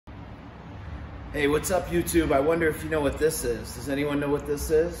Hey, what's up YouTube? I wonder if you know what this is. Does anyone know what this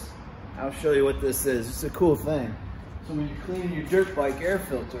is? I'll show you what this is. It's a cool thing. So when you're cleaning your dirt bike air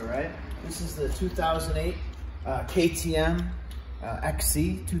filter, right? This is the 2008 KTM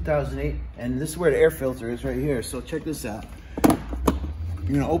XC 2008, and this is where the air filter is right here. So check this out.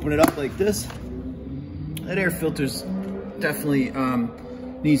 You're gonna open it up like this. That air filter's definitely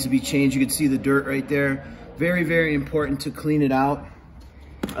needs to be changed. You can see the dirt right there. Very, very important to clean it out.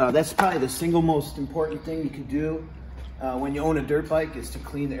 That's probably the single most important thing you can do when you own a dirt bike is to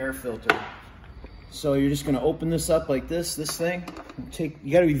clean the air filter. So you're just gonna open this up like this thing.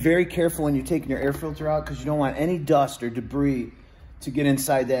 You gotta be very careful when you're taking your air filter out because you don't want any dust or debris to get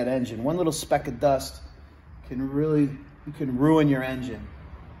inside that engine. One little speck of dust can ruin your engine.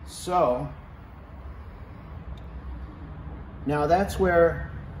 So now that's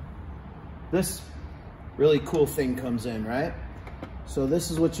where this really cool thing comes in, right? So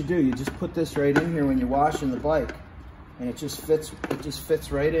this is what you do. You just put this right in here when you're washing the bike, and it just fits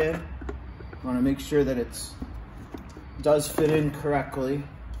right in. You want to make sure that it does fit in correctly.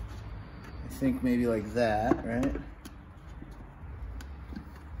 I think maybe like that, right?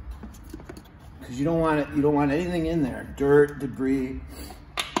 Because you don't want anything in there, dirt, debris.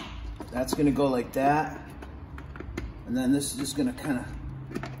 That's going to go like that, and then this is just going to kind of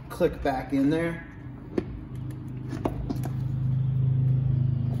click back in there.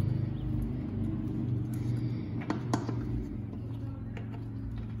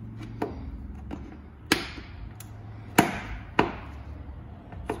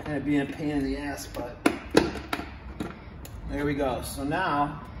 Kind of being a pain in the ass, but there we go. So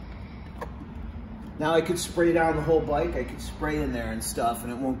now I could spray down the whole bike. I could spray in there and stuff,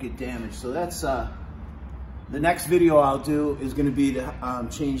 and it won't get damaged. So that's the next video I'll do is going to be to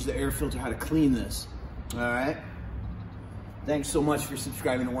change the air filter, how to clean this. All right. Thanks so much for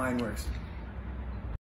subscribing to WINEWORKZ.